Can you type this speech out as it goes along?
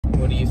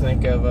What do you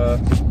think of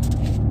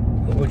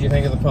what do you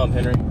think of the pump,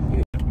 Henry?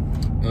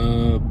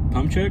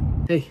 Pump check?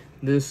 Hey,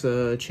 this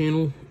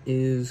channel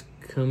is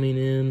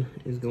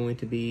going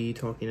to be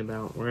talking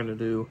about, we're gonna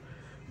do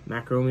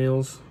macro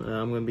meals.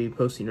 I'm gonna be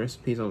posting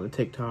recipes on the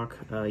TikTok,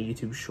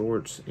 YouTube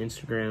Shorts,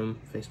 Instagram,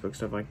 Facebook,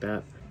 stuff like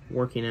that.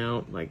 Working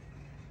out, like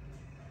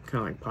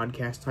kind of like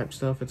podcast type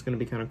stuff. It's gonna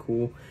be kind of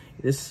cool.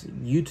 This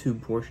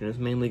YouTube portion is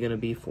mainly gonna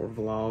be for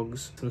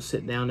vlogs, some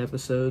sit down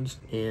episodes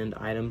and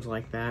items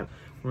like that.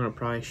 We're gonna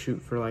probably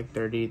shoot for like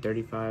 30,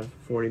 35,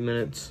 40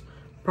 minutes,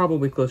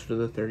 probably closer to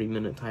the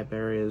 30-minute type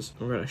areas.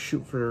 We're gonna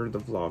shoot for the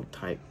vlog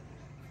type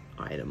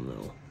item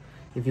though.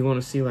 If you want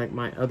to see like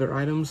my other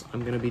items,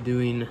 I'm gonna be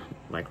doing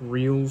like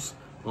reels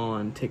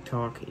on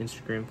TikTok,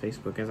 Instagram,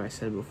 Facebook, as I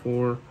said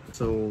before.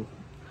 So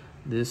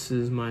this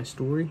is my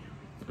story.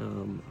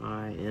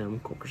 I am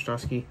Colt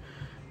Krastowski,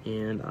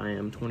 and I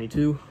am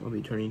 22. I'll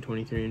be turning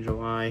 23 in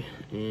July,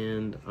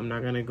 and I'm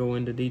not gonna go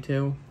into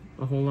detail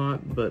a whole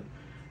lot, but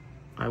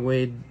I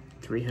weighed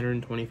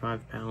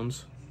 325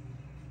 pounds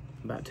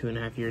about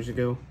 2.5 years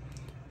ago,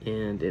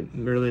 and it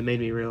really made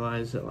me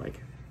realize that like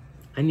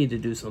I need to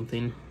do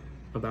something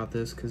about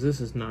this, because this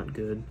is not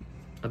good.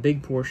 A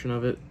big portion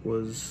of it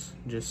was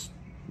just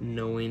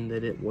knowing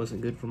that it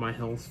wasn't good for my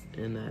health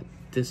and that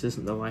this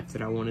isn't the life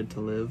that I wanted to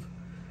live.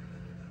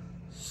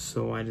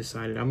 So I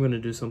decided I'm going to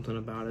do something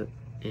about it,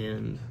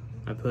 and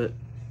I put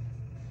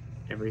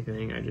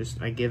everything,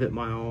 I give it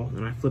my all,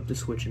 and I flipped a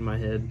switch in my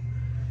head,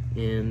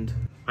 and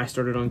I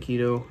started on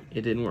keto.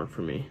 It didn't work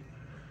for me.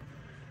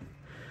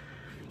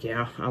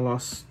 Yeah, I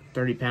lost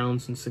 30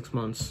 pounds in 6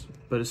 months,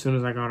 but as soon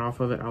as I got off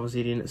of it, I was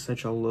eating at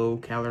such a low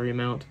calorie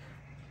amount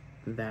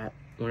that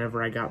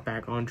whenever I got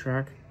back on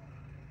track,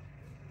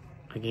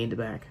 I gained it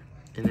back,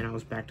 and then I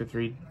was back to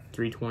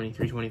 320,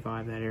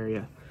 325, that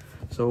area.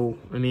 So,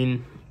 I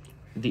mean,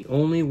 the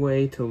only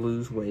way to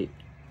lose weight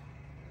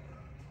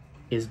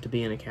is to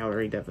be in a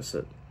calorie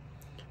deficit.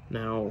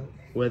 Now,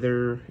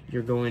 whether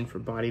you're going for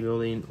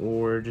bodybuilding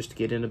or just to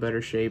get into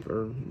better shape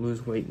or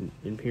lose weight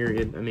in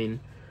period, I mean,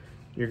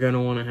 you're going to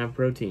want to have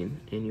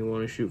protein, and you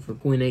want to shoot for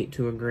 0.8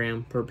 to a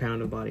gram per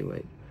pound of body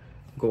weight,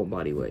 goal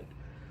body weight.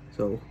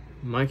 So,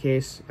 in my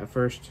case, at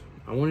first,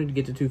 I wanted to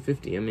get to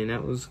 250. I mean,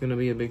 that was going to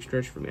be a big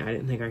stretch for me. I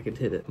didn't think I could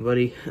hit it.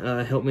 Buddy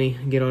helped me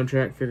get on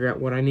track, figure out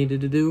what I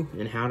needed to do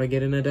and how to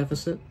get in a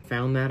deficit.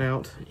 Found that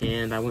out,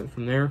 and I went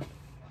from there.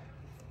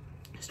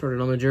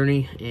 Started on the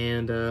journey,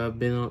 and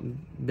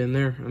been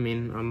there. I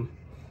mean, I'm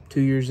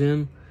 2 years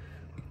in.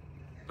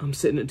 I'm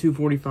sitting at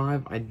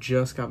 245. I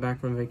just got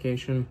back from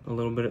vacation a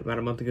little bit, about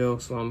a month ago,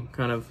 so I'm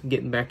kind of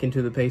getting back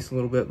into the pace a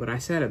little bit, but I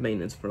sat at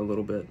maintenance for a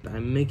little bit.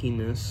 I'm making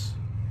this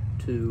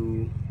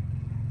to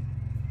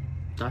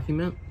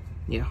document.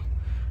 Yeah,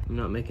 I'm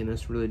not making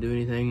this to really do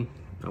anything.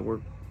 I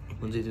work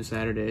Wednesday through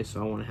Saturday, so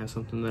I want to have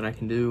something that I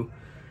can do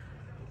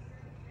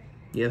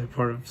the other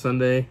part of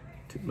Sunday,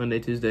 Monday,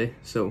 Tuesday.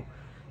 So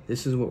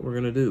this is what we're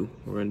gonna do.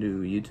 We're gonna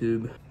do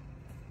YouTube.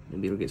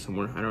 Maybe it'll get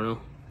somewhere, I don't know.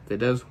 If it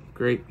does,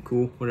 great,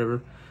 cool,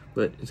 whatever.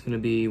 But it's gonna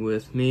be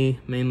with me,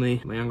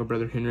 mainly, my younger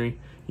brother Henry.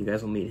 You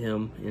guys will meet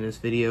him in this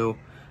video.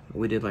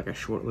 We did like a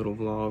short little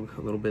vlog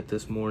a little bit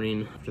this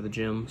morning after the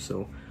gym,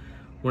 so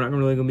we're not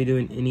really gonna be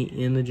doing any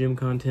in the gym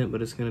content,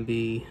 but it's gonna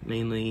be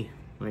mainly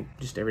like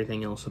just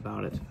everything else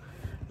about it.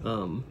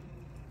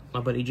 My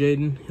buddy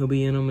Jaden, he'll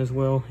be in them as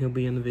well. He'll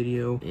be in the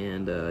video,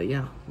 and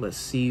yeah, let's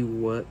see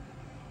what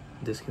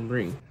this can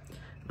bring.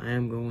 I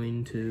am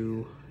going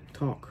to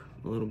talk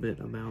a little bit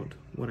about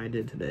what I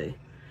did today.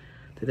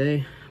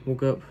 Today,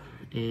 woke up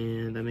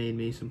and I made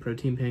me some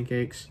protein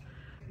pancakes,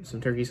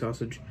 some turkey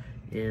sausage,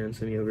 and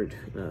some yogurt.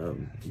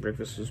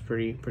 Breakfast was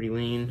pretty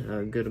lean,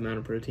 a good amount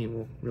of protein,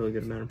 well, really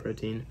good amount of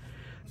protein.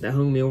 That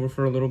hung me over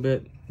for a little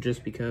bit,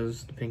 just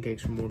because the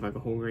pancakes are more like a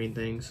whole grain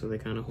thing, so they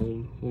kind of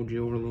hold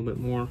you over a little bit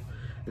more.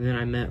 And then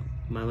I met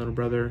my little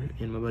brother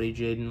and my buddy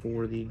Jaden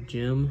for the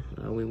gym.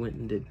 We went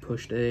and did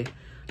push day,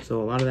 so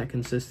a lot of that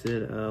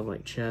consisted of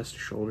like chest,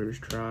 shoulders,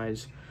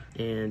 tries,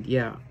 and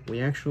yeah,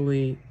 we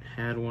actually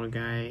had one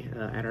guy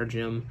at our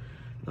gym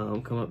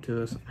come up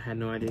to us. I had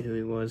no idea who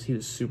he was. He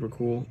was super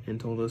cool and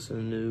told us a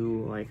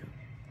new like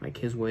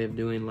his way of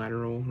doing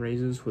lateral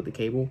raises with the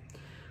cable.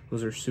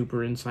 Those are super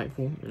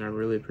insightful, and I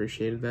really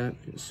appreciated that.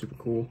 It was super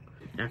cool.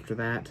 After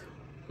that,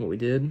 what we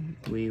did,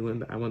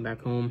 I went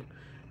back home.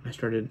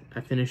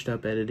 I finished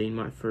up editing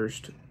my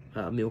first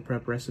meal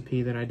prep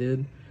recipe that I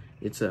did.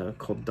 It's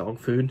called dog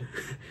food.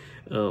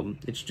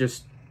 It's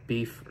just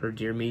beef or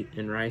deer meat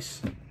and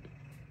rice.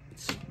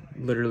 It's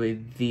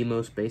literally the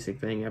most basic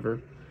thing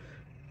ever.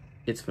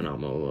 It's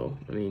phenomenal though.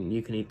 I mean,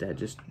 you can eat that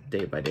just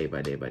day by day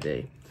by day by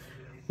day.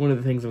 One of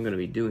the things I'm going to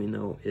be doing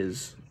though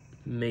is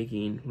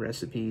making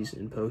recipes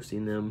and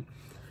posting them.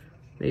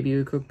 Maybe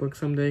a cookbook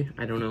someday.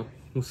 I don't know.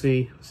 We'll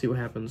see what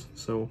happens.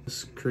 So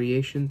this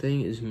creation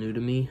thing is new to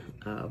me.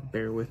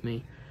 Bear with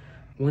me.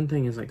 One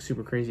thing is like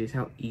super crazy is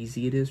how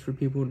easy it is for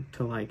people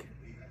to like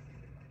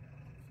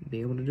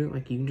be able to do it.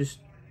 Like you can just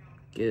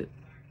got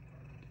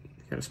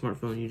a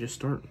smartphone, you just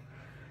start.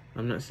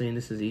 I'm not saying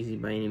this is easy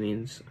by any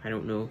means. I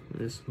don't know.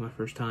 This is my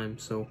first time,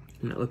 so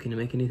I'm not looking to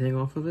make anything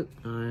off of it.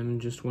 I'm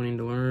just wanting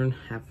to learn,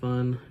 have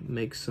fun,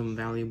 make some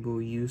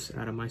valuable use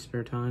out of my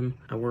spare time.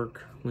 I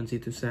work Wednesday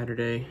through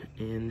Saturday,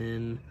 and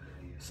then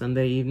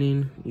Sunday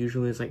evening,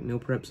 usually it's like meal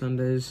prep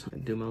Sundays. I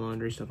do my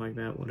laundry, stuff like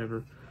that,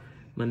 whatever.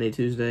 Monday,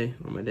 Tuesday,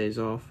 or my days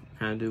off,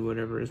 kind of do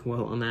whatever as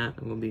well on that.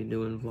 I'm going to be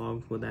doing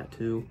vlogs with that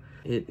too.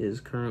 It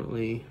is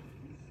currently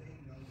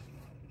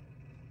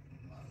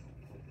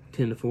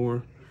 10 to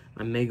 4.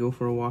 I may go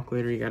for a walk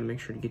later. You got to make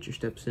sure to get your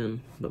steps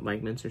in. But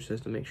Mike Mentzer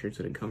says to make sure it's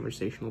at a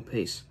conversational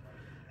pace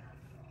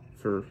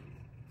for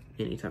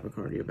any type of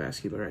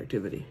cardiovascular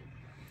activity.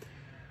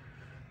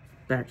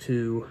 Back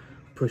to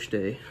push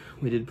day.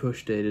 We did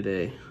push day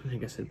today. I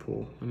think I said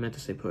pull. I meant to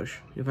say push.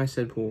 If I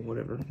said pull,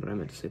 whatever, but I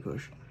meant to say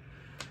push.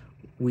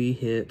 We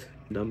hit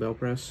dumbbell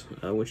press,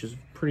 which is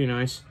pretty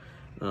nice.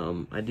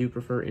 I do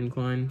prefer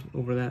incline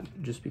over that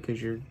just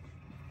because you're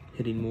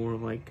hitting more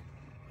of like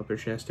upper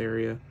chest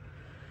area.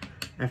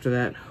 After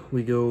that,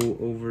 we go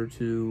over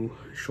to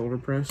shoulder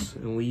press,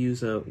 and we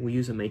use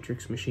a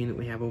matrix machine that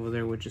we have over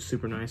there, which is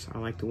super nice. I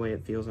like the way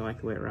it feels. I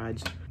like the way it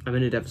rides. I'm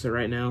in a deficit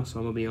right now, so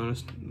I'm gonna be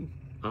honest.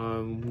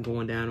 I'm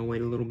going down in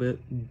weight a little bit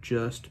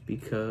just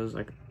because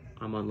like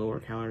I'm on lower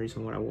calories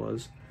than what I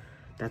was.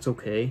 That's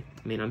okay.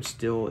 I mean, I'm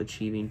still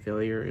achieving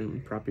failure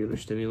in propriolar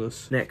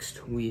stimulus.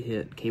 Next, we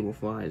hit cable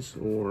flies,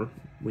 or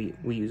we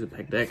use a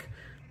pec deck.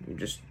 We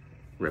just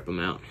rip them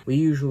out. We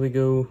usually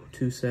go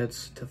 2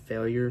 sets to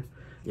failure,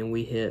 and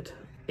we hit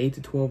 8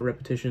 to 12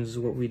 repetitions is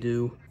what we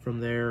do.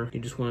 From there,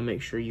 you just want to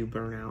make sure you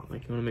burn out.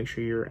 Like, you want to make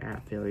sure you're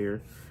at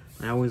failure.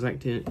 I always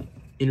like to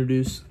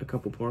introduce a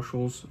couple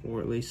partials, or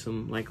at least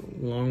some like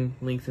long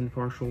lengthened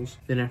partials.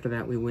 Then after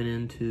that, we went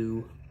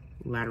into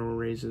lateral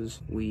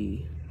raises.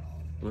 We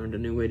learned a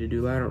new way to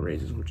do lateral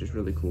raises, which is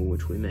really cool,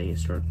 which we may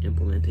start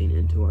implementing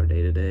into our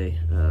day-to-day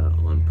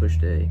on push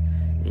day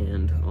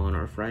and on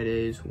our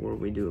Fridays, where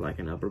we do like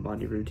an upper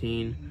body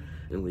routine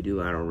and we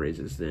do lateral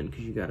raises then,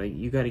 because you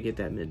gotta get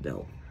that mid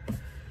delt.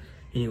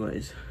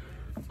 Anyways,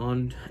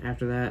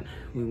 after that,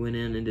 we went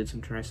in and did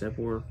some tricep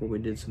work, where we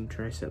did some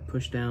tricep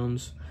push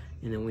downs,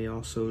 and then we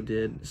also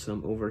did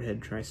some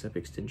overhead tricep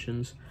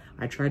extensions.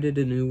 I tried it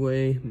a new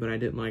way, but I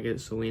didn't like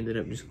it, so we ended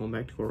up just going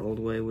back to our old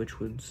way,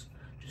 which was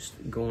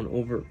just going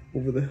over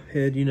the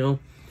head, you know.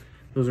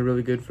 Those are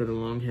really good for the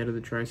long head of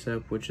the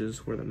tricep, which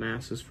is where the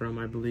mass is from,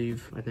 I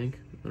believe. I don't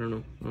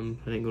know. I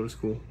didn't go to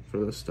school for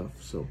this stuff.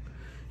 So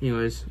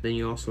anyways, then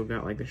you also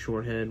got like the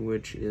short head,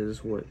 which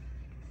is what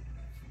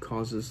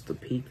causes the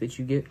peak that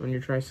you get on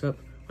your tricep,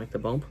 like the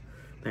bump.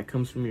 That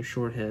comes from your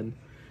short head.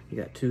 You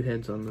got 2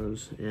 heads on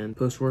those, and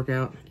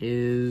post-workout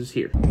is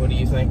here. What do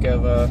you think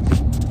of the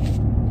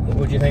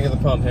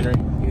pump, Henry?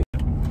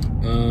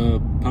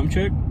 Pump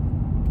check?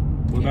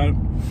 What about it?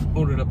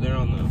 Hold it up there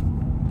on the...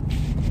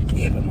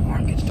 Yeah, but my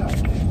arm gets tired.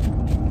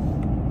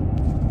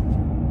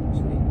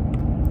 Sweet.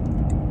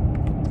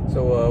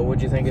 So,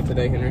 what'd you think of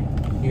today, Henry?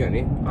 You got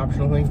any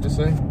optional things to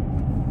say?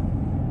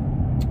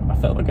 I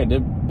felt like I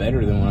did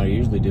better than what I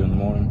usually do in the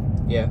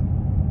morning. Yeah.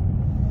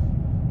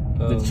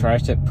 The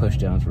tricep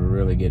pushdowns were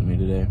really getting me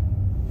today.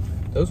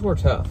 Those were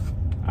tough.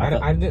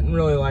 I didn't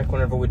really like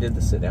whenever we did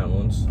the sit-down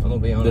ones. I'm gonna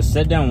be honest. The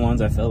sit-down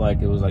ones, I felt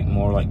like it was like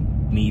more like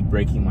me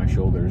breaking my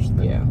shoulders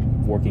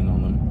than working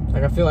on them.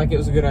 Like, I feel like it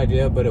was a good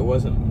idea, but it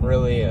wasn't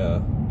really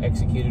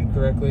executed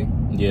correctly.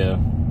 Yeah.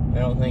 I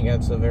don't think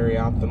that's a very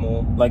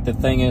optimal... Like, the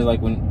thing is,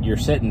 like, when you're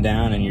sitting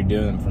down and you're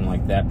doing it from,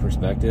 like, that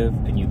perspective,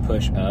 and you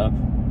push up,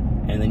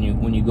 and then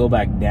when you go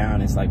back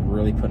down, it's, like,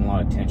 really putting a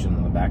lot of tension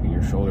on the back of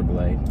your shoulder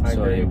blade.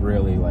 So it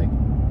really, like,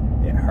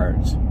 it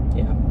hurts.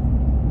 Yeah.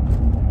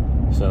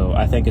 So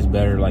I think it's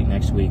better, like,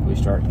 next week we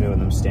start doing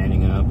them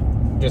standing up.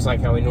 Just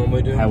like how we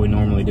normally do? How we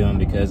normally do them,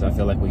 because I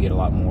feel like we get a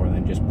lot more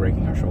than just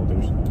breaking our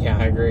shoulders. Yeah,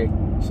 I agree.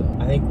 So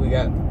I think we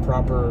got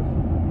proper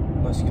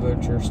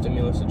musculature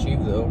stimulus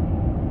achieved, though.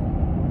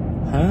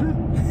 Huh?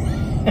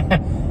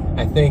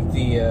 I think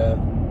the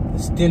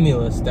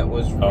stimulus that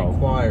was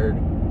required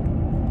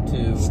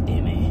to...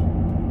 Stimmy.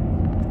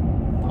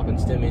 Popping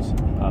stimmies.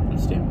 Popping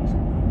stimmies.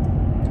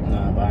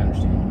 No, but I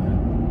understand,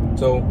 man.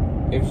 So,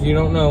 if you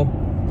don't know,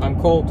 I'm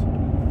Colt.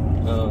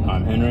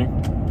 I'm Henry.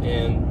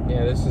 And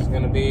yeah, this is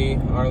gonna be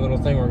our little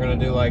thing. We're gonna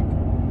do like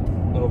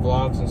little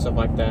vlogs and stuff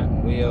like that.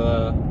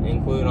 We'll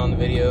include on the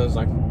videos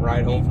like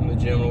ride home from the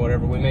gym or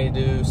whatever. We may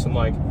do some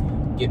like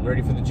getting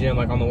ready for the gym,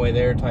 like on the way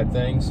there type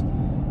things.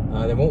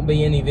 There won't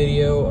be any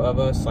video of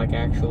us like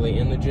actually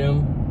in the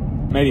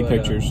gym. Maybe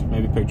pictures.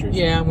 Maybe pictures.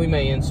 Yeah, we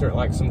may insert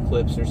like some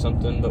clips or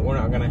something, but we're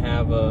not gonna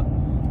have a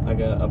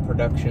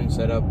production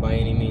set up by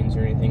any means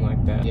or anything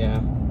like that.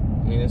 Yeah.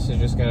 I mean,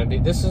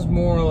 this is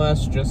more or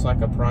less just like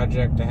a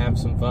project to have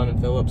some fun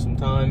and fill up some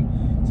time,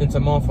 since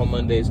I'm off on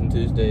Mondays and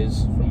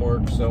Tuesdays from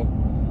work, so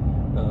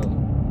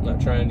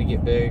not trying to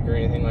get big or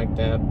anything like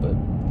that, but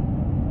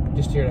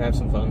just here to have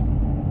some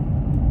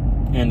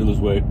fun. And to lose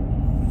weight.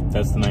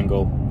 That's the main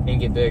goal. And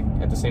get big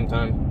at the same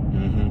time.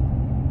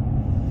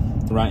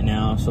 Mm-hmm. Right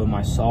now, so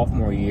my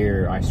sophomore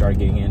year, I started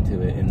getting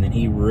into it, and then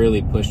he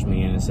really pushed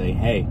me in and say,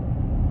 hey,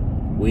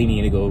 we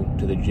need to go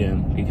to the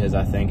gym because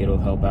I think it'll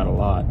help out a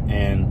lot.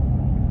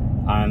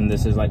 And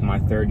this is like my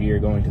 3rd year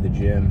going to the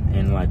gym,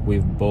 and like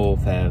we've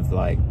both have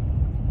like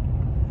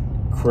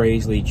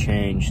crazily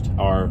changed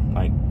our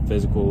like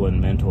physical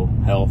and mental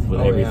health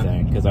with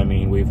everything. Because I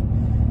mean,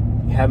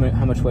 how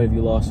much weight have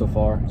you lost so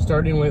far?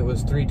 Starting weight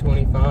was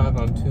 325.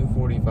 I'm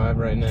 245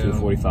 right now.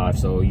 245.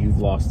 So you've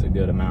lost a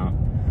good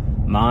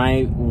amount.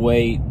 My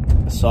weight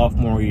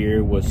sophomore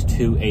year was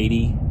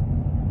 280,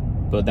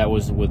 but that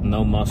was with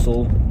no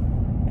muscle.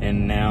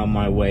 And now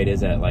my weight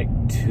is at like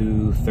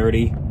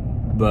 230,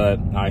 but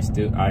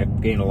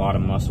I've gained a lot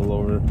of muscle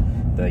over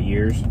the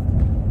years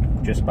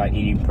just by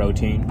eating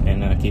protein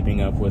and keeping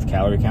up with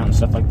calorie count and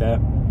stuff like that.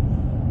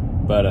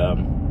 But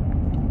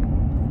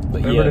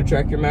remember to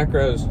track your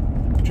macros.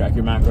 Track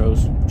your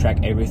macros.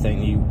 Track everything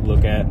that you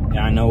look at. And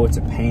I know it's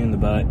a pain in the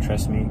butt.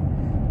 Trust me.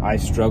 I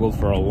struggled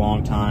for a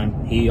long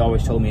time. He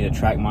always told me to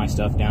track my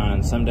stuff down,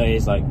 and some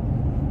days like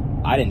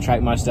I didn't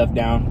track my stuff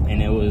down,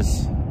 and it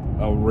was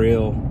a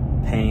real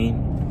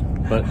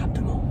pain. But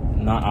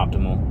not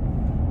optimal.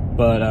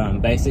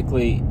 But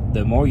basically,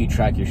 the more you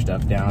track your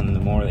stuff down and the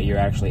more that you're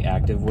actually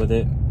active with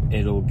it,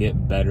 it'll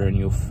get better and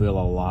you'll feel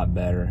a lot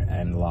better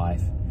in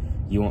life.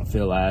 You won't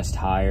feel as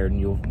tired and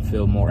you'll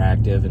feel more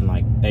active and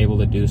like able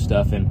to do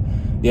stuff.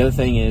 And the other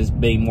thing is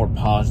being more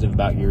positive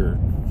about your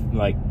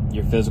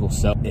physical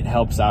self. It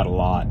helps out a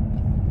lot.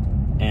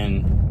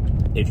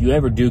 And if you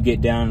ever do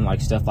get down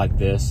like stuff like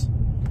this,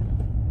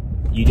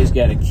 you just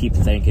got to keep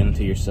thinking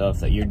to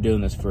yourself that you're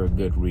doing this for a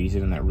good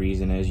reason, and that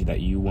reason is that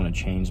you want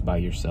to change by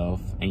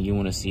yourself and you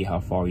want to see how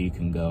far you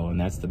can go, and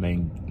that's the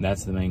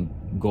main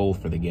goal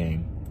for the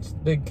game. It's the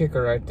big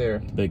kicker right there.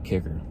 Big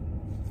kicker.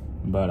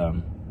 But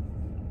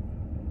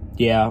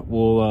yeah,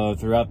 well,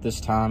 throughout this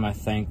time, I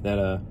think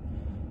that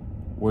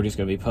we're just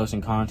gonna be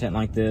posting content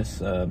like this,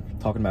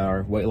 talking about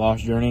our weight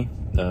loss journey,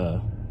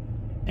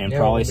 and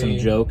probably some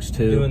jokes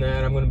too. Doing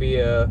that, I'm gonna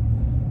be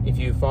if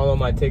you follow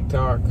my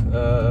TikTok,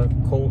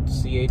 Colt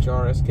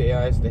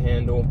CHRSKI is the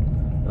handle.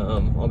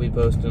 I'll be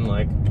posting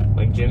like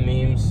gym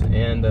memes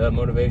and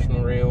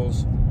motivational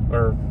reels,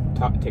 or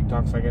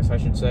TikToks, I guess I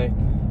should say.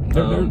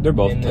 They're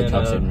both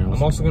TikToks and reels.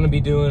 I'm also going to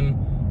be doing.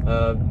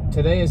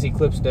 Today is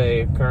Eclipse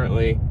Day.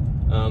 Currently,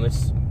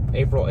 it's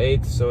April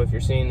 8th. So if you're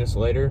seeing this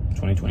later,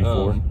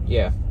 2024.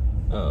 Yeah.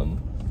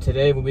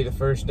 Today will be the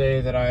first day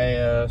that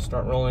I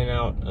start rolling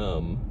out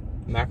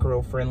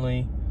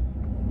macro-friendly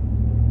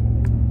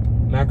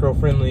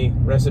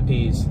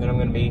recipes that I'm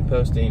going to be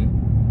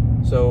posting,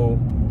 so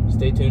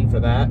stay tuned for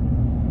that.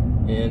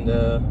 And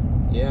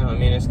yeah, I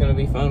mean, it's going to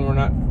be fun.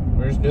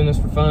 We're just doing this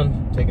for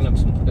fun, taking up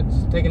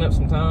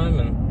some time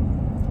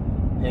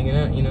and hanging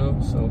out, you know.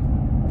 So,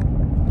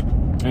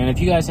 and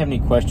if you guys have any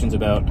questions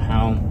about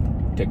how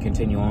to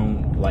continue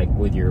on like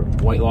with your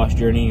weight loss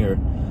journey or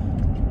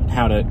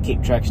how to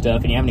keep track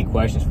stuff, and you have any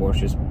questions for us,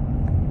 just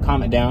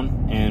comment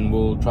down and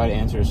we'll try to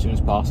answer as soon as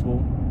possible.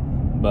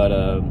 But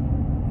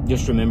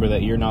just remember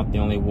that you're not the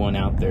only one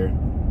out there,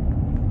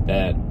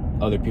 that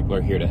other people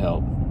are here to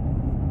help.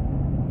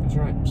 That's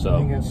right. So, I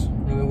think that's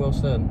really well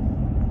said.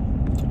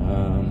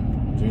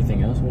 Is there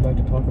anything else we'd like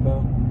to talk about?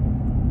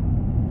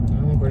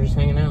 I think we're just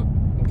hanging out.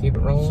 We'll keep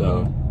it rolling.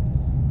 So,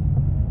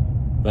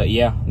 but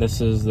yeah,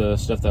 this is the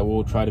stuff that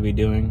we'll try to be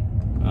doing.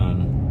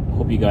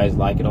 Hope you guys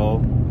like it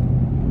all.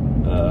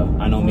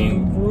 I know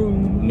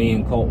me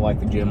and Colt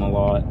like the gym a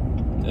lot.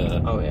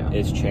 Oh yeah.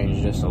 It's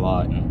changed just a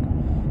lot. And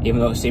even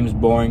though it seems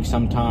boring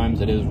sometimes,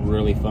 it is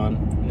really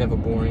fun. Never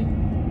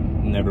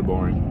boring. Never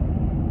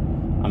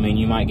boring. I mean,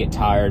 you might get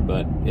tired,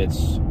 but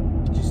it's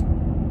just...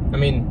 I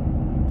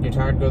mean, you're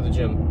tired, go to the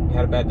gym. You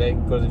had a bad day,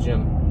 go to the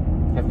gym.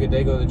 Have a good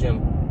day, go to the gym.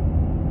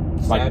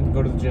 Sad,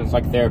 go to the gym. It's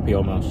like therapy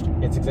almost.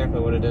 It's exactly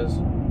what it is.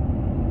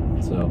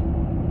 So,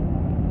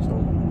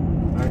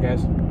 alright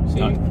guys. See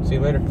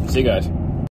you later. See you guys.